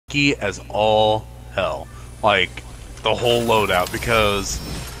key as all hell. Like, the whole loadout, because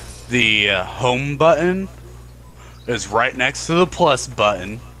the home button is right next to the plus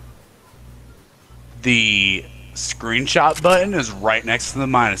button. The screenshot button is right next to the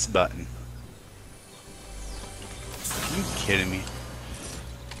minus button. Are you kidding me?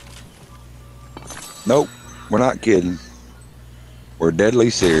 Nope, we're not kidding. We're deadly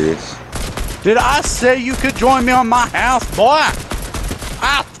serious. Did I say you could join me on my house, boy?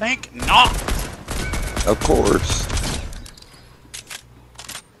 I think not. Of course.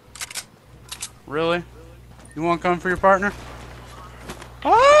 Really? You want to come for your partner?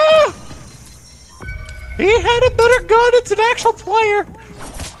 Ah! He had a better gun. It's an actual player.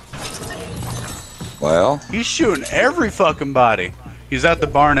 Well, He's shooting every fucking body. He's at the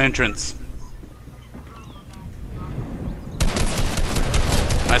barn entrance.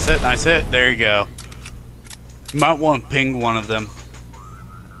 Nice hit, nice hit. There you go. You might want to ping one of them.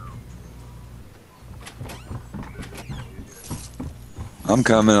 I'm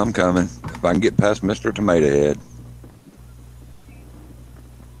coming, I'm coming. If I can get past Mr. Tomato Head.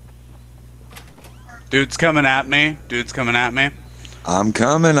 Dude's coming at me. Dude's coming at me. I'm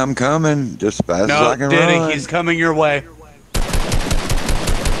coming. Just as fast as I can Diddy, run. he's coming your way.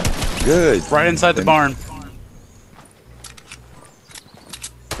 Good. Right inside the barn.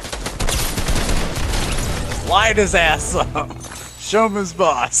 Light his ass up. Show him his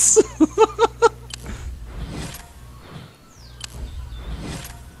boss.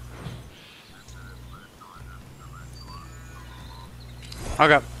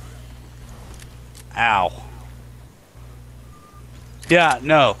 Okay. Ow. Yeah,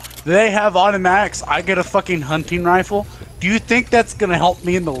 no. They have automatics. I get a fucking hunting rifle. Do you think that's gonna help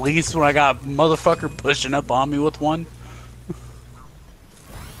me in the least when I got a motherfucker pushing up on me with one?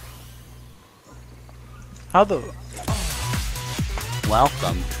 How the...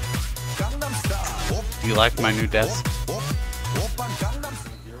 Welcome. You like my new desk?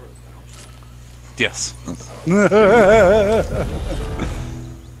 Yes.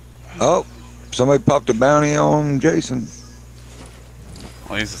 Oh, somebody popped a bounty on Jason.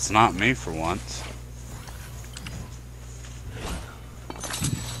 At least it's not me for once.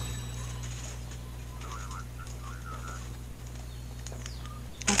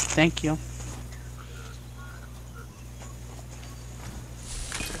 Thank you.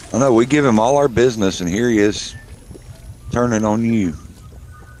 I know, we give him all our business and here he is turning on you.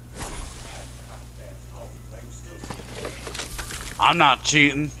 I'm not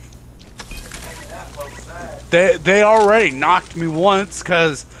cheating. They already knocked me once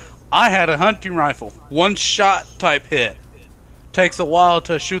because I had a hunting rifle. One shot type hit. Takes a while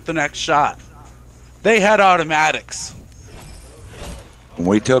to shoot the next shot. They had automatics. And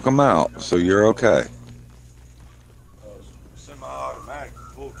we took him out, so you're okay. Semi-automatic,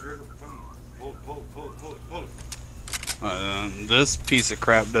 pull trigger, pull. This piece of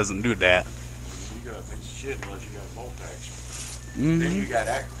crap doesn't do that. You got a piece of shit unless you got bolt action. Mm-hmm. Then you got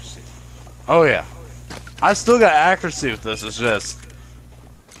accuracy. Oh yeah. I still got accuracy with this, it's just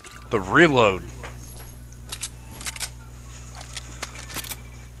the reload.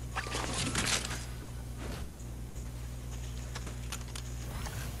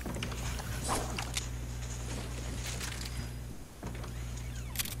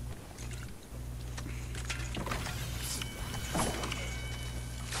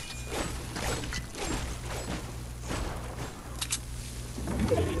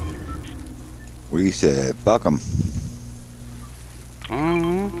 We said, fuck him.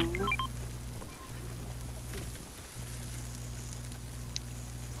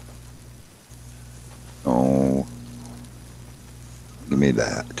 Oh, give me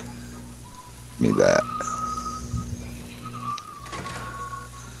that. Give me that.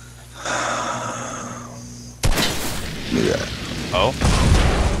 Give me that. Oh?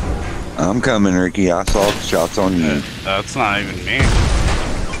 I'm coming, Ricky. I saw the shots on you. That's not even me.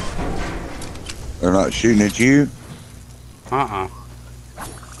 They're not shooting at you? Uh-uh.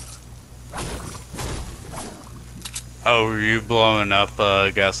 Oh, were you blowing up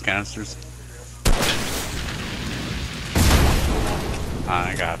gas canisters?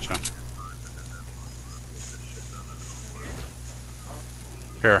 I gotcha.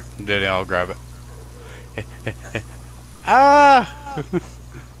 Here, Diddy, I'll grab it. Ah!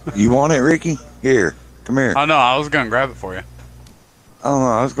 You want it, Ricky? Here, come here. Oh no, I was gonna grab it for you. Oh, no,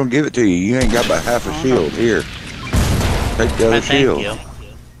 I was going to give it to you. You ain't got but half a shield. Here. Take the other shield. Thank you.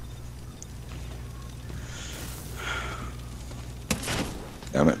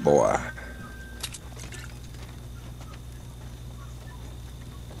 Damn it, boy.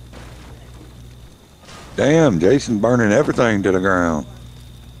 Damn, Jason burning everything to the ground.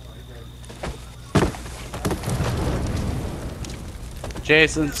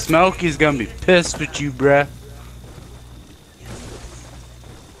 Jason, Smokey's gonna be pissed at you, bruh.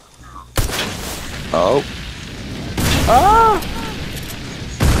 Oh, Ah!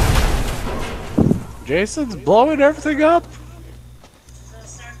 Jason's blowing everything up.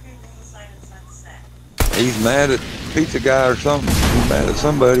 he's mad at pizza guy or something. He's mad at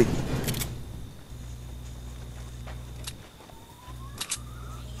somebody.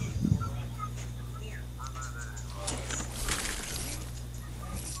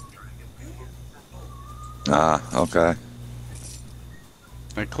 Ah, okay.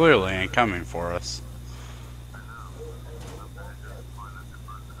 They clearly ain't coming for us.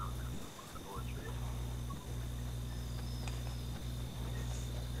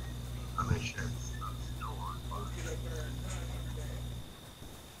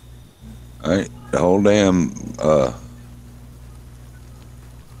 All right, the whole damn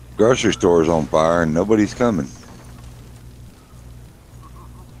grocery store's on fire and nobody's coming.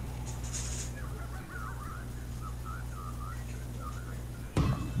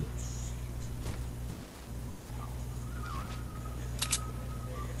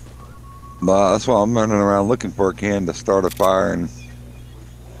 But that's why I'm running around looking for a can to start a fire and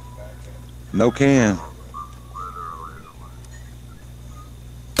no can.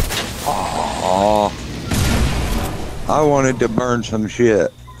 Oh, I wanted to burn some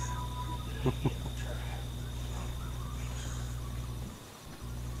shit.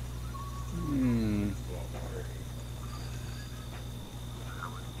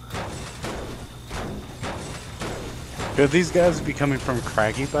 Could these guys be coming from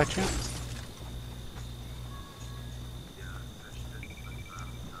Craggy by chance?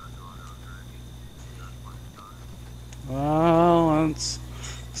 Well, let's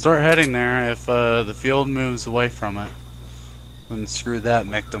start heading there. If the field moves away from it, then screw that,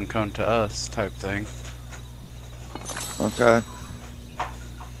 make them come to us type thing. Okay.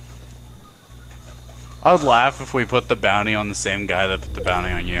 I would laugh if we put the bounty on the same guy that put the bounty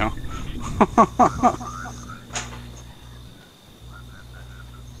on you.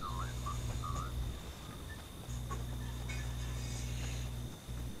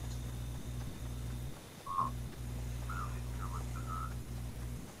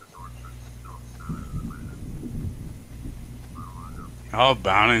 Oh,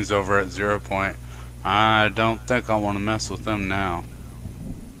 bounty's over at 0 point. I don't think I want to mess with them now.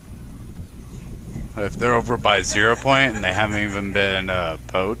 If they're over by 0 point and they haven't even been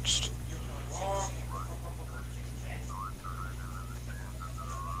poached.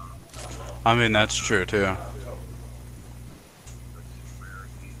 I mean, that's true too.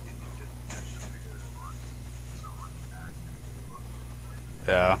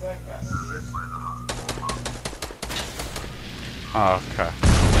 Yeah. Oh, okay.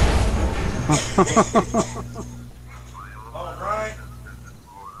 Oh, Brian.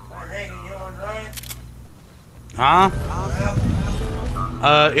 I'm hanging you on, Brian. Huh?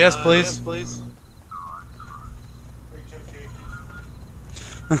 Yes, please.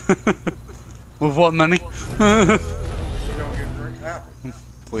 With what money? We're gonna get drink apple.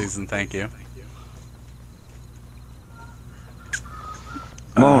 Please and thank you.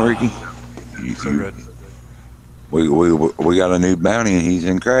 Come on, Ricky. So good. We got a new bounty and he's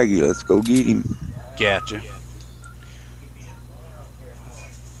in Craggy. Let's go get him. Gotcha.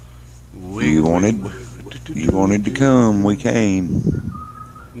 You wanted to come. We came.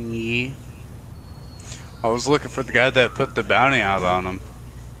 Yeah. I was looking for the guy that put the bounty out on him.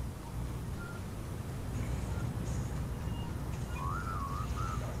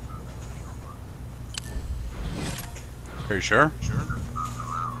 Are you sure?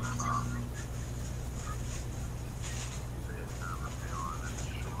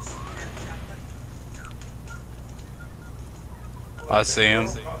 I see him.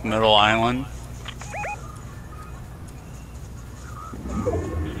 Middle island.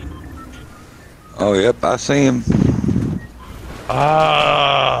 Oh, yep, I see him.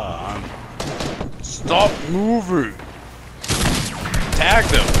 Ah! Stop moving!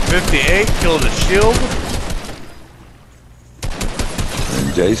 Tagged him. 58, killed a shield.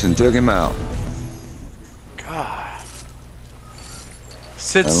 And Jason took him out. God.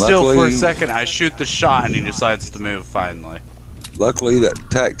 Sit And still for a luckily- second, I shoot the shot and he decides to move finally. Luckily, that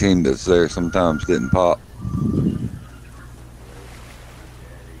attack team that's there sometimes didn't pop.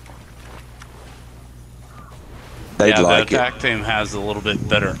 They'd Yeah, like the attack team has a little bit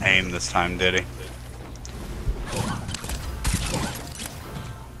better aim this time, did he?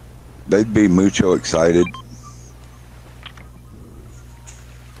 They'd be mucho excited.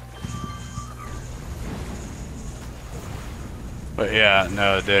 But yeah,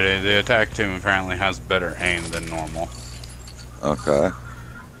 no, did he? The attack team apparently has better aim than normal. Okay.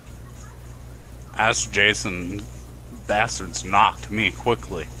 Ask Jason. Bastards knocked me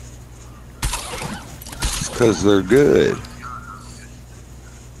quickly. It's because they're good.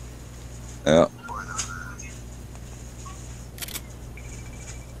 Yeah.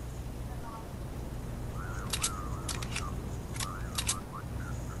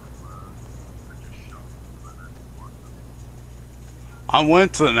 I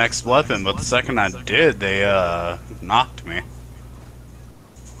went to the next weapon, but the second I did, they knocked me.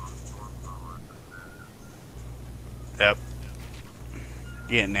 Yep.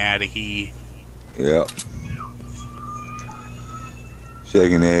 Getting out of here. Yep.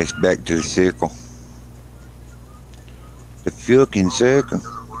 Second ass back to the circle. The fucking circle.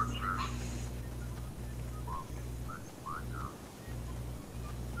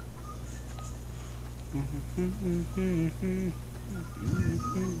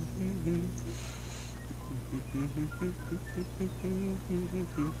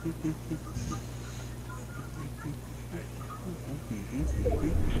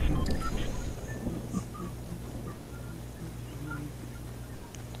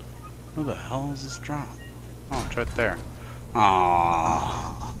 Who the hell is this drop? Oh, it's right there.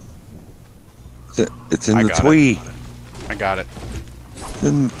 Aww. It's in I the got twee. I got it. It's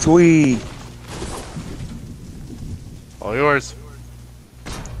in the twee. All yours.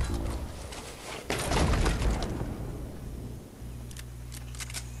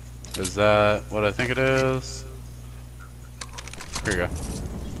 Is that what I think it is? Here you go.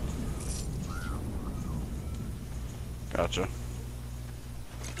 Gotcha.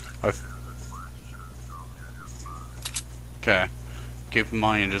 Okay. Keep them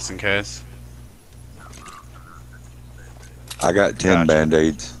on you just in case. I got 10 Gotcha.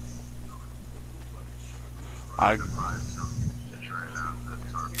 band-aids. I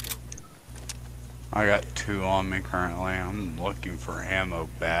got 2 on me currently. I'm looking for ammo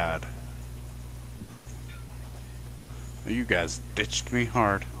bad. You guys ditched me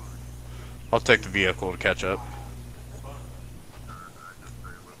hard. I'll take the vehicle to catch up.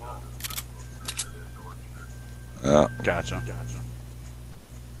 Yeah. Gotcha.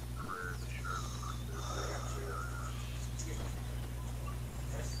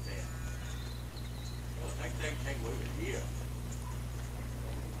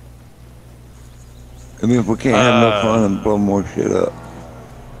 I mean, if we can't have no fun and blow more shit up.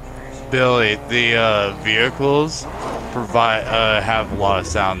 Billy, the vehicles provide have a lot of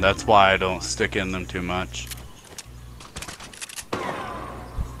sound. That's why I don't stick in them too much.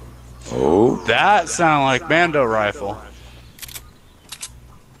 Oh. That sounded like Bando rifle.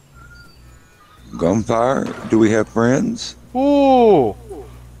 Gunfire? Do we have friends? Ooh,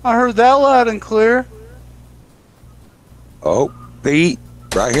 I heard that loud and clear. Oh, Pete,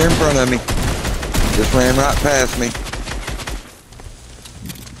 right here in front of me. Just ran right past me.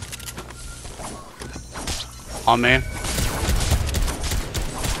 On me.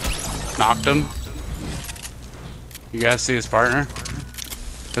 Knocked him. You guys see his partner?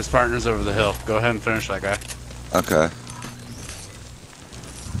 His partner's over the hill. Go ahead and finish that guy. Okay.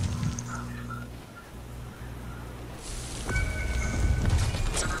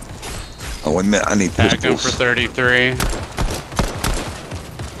 Oh, wait a minute. I need Tagged him pistols. for 33.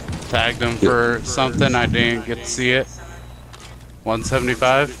 Tagged him for something. I didn't get to see it.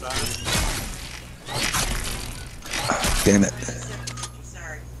 175. Damn it.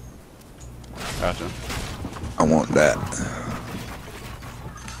 Gotcha. I want that.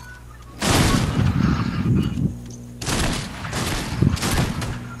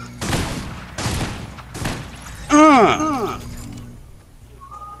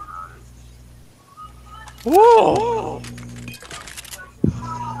 Whoa!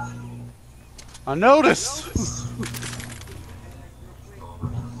 I noticed.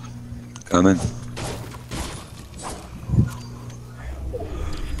 Coming.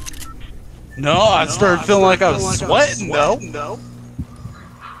 No, I started feeling like I was sweating though.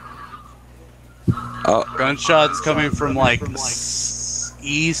 Oh, Gunshots coming from like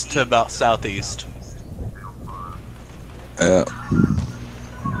east to about southeast. yeah.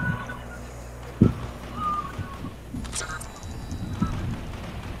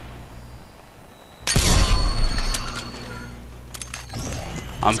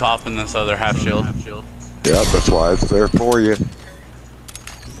 I'm popping this other half shield. Yep, that's why it's there for you.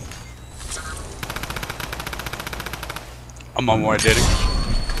 I'm on where I did it.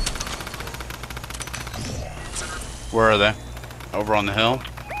 Where are they? Over on the hill.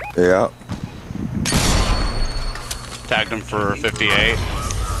 Yeah. Tagged him for 58.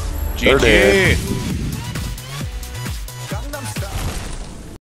 They're GG. dead.